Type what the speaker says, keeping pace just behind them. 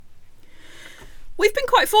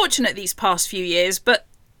quite fortunate these past few years, but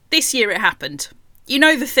this year it happened. You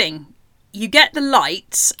know the thing. You get the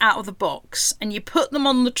lights out of the box and you put them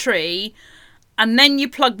on the tree and then you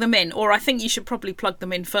plug them in. Or I think you should probably plug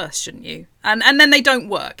them in first, shouldn't you? And then they don't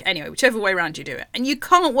work. Anyway, whichever way around you do it. And you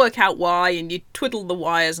can't work out why, and you twiddle the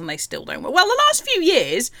wires and they still don't work. Well, the last few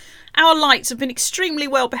years, our lights have been extremely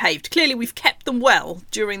well behaved. Clearly, we've kept them well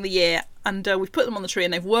during the year and we've put them on the tree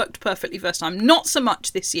and they've worked perfectly first time. Not so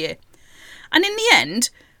much this year. And in the end,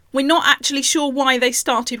 we're not actually sure why they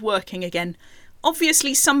started working again.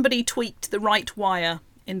 Obviously, somebody tweaked the right wire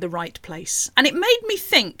in the right place. And it made me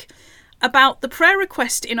think about the prayer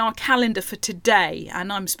request in our calendar for today.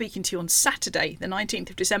 And I'm speaking to you on Saturday, the 19th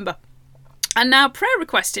of December. And now, prayer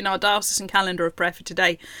request in our diocesan calendar of prayer for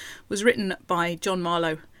today was written by John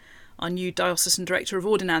Marlowe, our new diocesan director of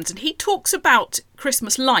ordinands. And he talks about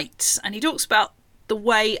Christmas lights. And he talks about the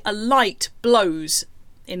way a light blows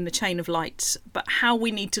in the chain of lights, but how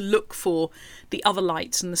we need to look for the other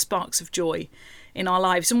lights and the sparks of joy in our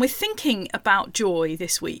lives. And we're thinking about joy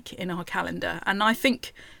this week in our calendar, and I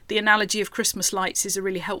think the analogy of Christmas lights is a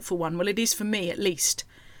really helpful one. Well, it is for me at least.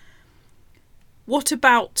 What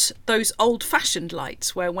about those old-fashioned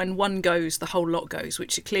lights where when one goes the whole lot goes,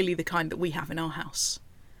 which are clearly the kind that we have in our house?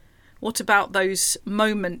 What about those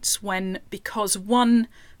moments when, because one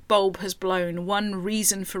bulb has blown, one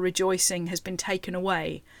reason for rejoicing has been taken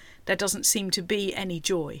away, there doesn't seem to be any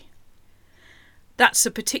joy? That's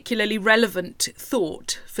a particularly relevant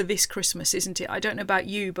thought for this Christmas, isn't it? I don't know about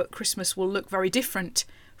you, but Christmas will look very different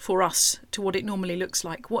for us to what it normally looks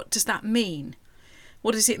like. What does that mean?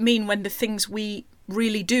 What does it mean when the things we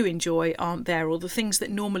really do enjoy aren't there, or the things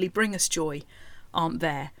that normally bring us joy aren't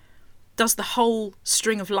there? Does the whole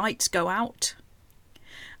string of lights go out?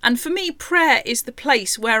 And for me, prayer is the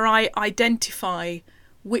place where I identify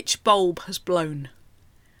which bulb has blown.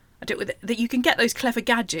 That you can get those clever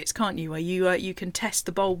gadgets, can't you, where you can test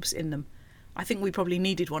the bulbs in them. I think we probably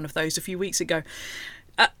needed one of those a few weeks ago.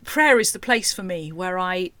 Prayer is the place for me where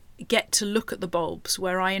I get to look at the bulbs,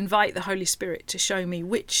 where I invite the Holy Spirit to show me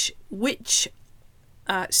which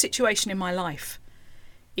situation in my life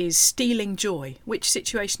is stealing joy, which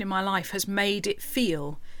situation in my life has made it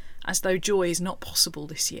feel as though joy is not possible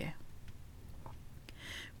this year.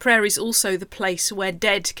 Prayer is also the place where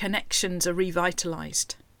dead connections are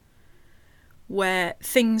revitalised, where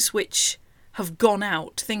things which have gone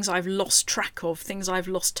out, things I've lost track of, things I've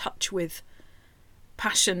lost touch with,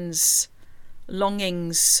 passions,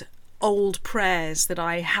 longings, old prayers that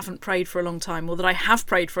I haven't prayed for a long time, or that I have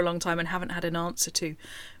prayed for a long time and haven't had an answer to.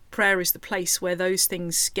 Prayer is the place where those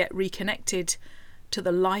things get reconnected to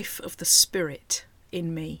the life of the Spirit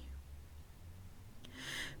in me.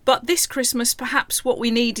 But this Christmas, perhaps what we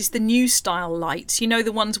need is the new style lights. You know,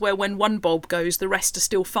 the ones where when one bulb goes, the rest are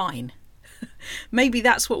still fine. Maybe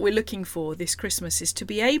that's what we're looking for this Christmas, is to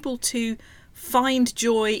be able to find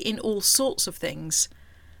joy in all sorts of things,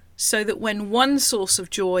 so that when one source of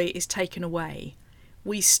joy is taken away,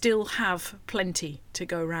 we still have plenty to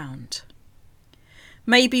go round.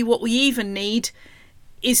 Maybe what we even need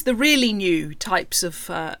is the really new types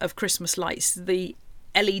of Christmas lights, the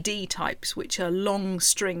LED types, which are long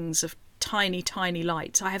strings of tiny, tiny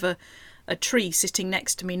lights. I have a tree sitting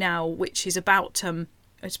next to me now, which is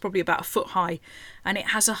it's probably about a foot high, and it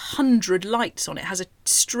has 100 lights on it. It has a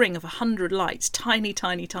string of 100 lights, tiny,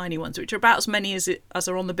 tiny, tiny ones, which are about as many as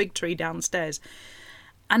are on the big tree downstairs.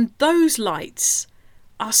 And those lights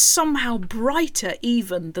are somehow brighter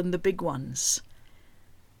even than the big ones.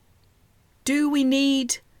 Do we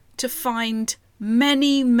need to find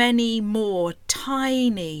many, many more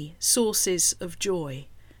tiny sources of joy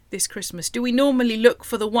this Christmas? Do we normally look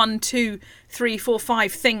for the 1, 2, 3, 4,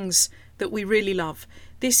 5 things that we really love?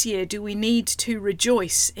 This year, do we need to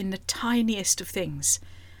rejoice in the tiniest of things,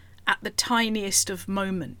 at the tiniest of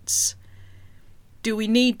moments? Do we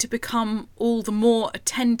need to become all the more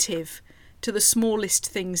attentive to the smallest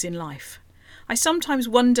things in life? I sometimes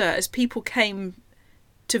wonder, as people came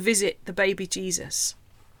to visit the baby Jesus,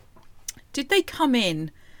 did they come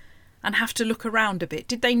in and have to look around a bit?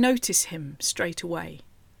 Did they notice him straight away?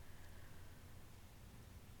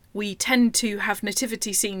 We tend to have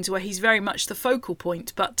nativity scenes where he's very much the focal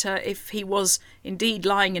point, but if he was indeed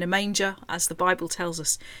lying in a manger, as the Bible tells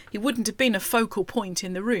us, he wouldn't have been a focal point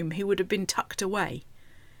in the room. He would have been tucked away,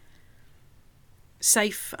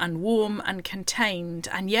 safe and warm and contained,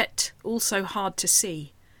 and yet also hard to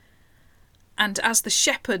see. And as the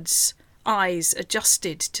shepherds' eyes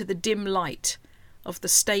adjusted to the dim light of the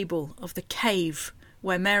stable, of the cave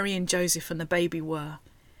where Mary and Joseph and the baby were,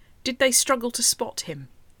 did they struggle to spot him?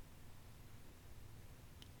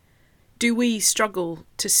 Do we struggle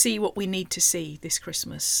to see what we need to see this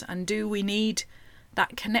Christmas? And do we need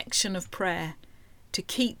that connection of prayer to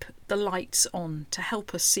keep the lights on, to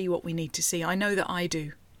help us see what we need to see? I know that I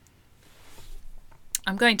do.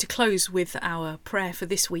 I'm going to close with our prayer for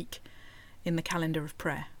this week in the calendar of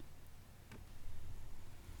prayer.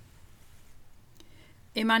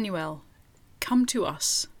 Emmanuel, come to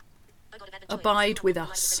us. Abide with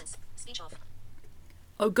us.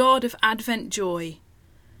 O God of Advent joy,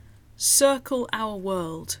 circle our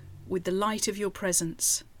world with the light of your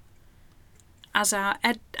presence. As our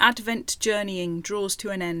Advent journeying draws to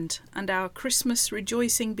an end and our Christmas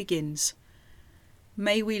rejoicing begins,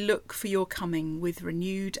 may we look for your coming with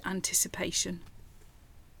renewed anticipation.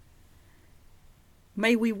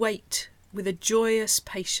 May we wait with a joyous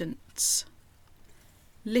patience,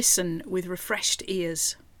 listen with refreshed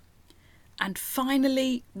ears, and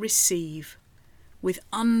finally receive with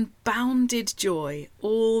unbounded joy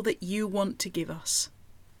all that you want to give us,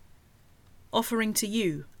 offering to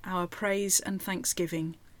you our praise and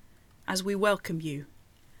thanksgiving as we welcome you,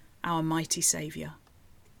 our mighty Saviour.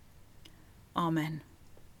 Amen.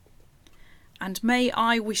 And may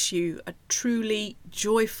I wish you a truly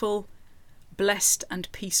joyful, blessed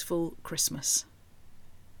and peaceful Christmas.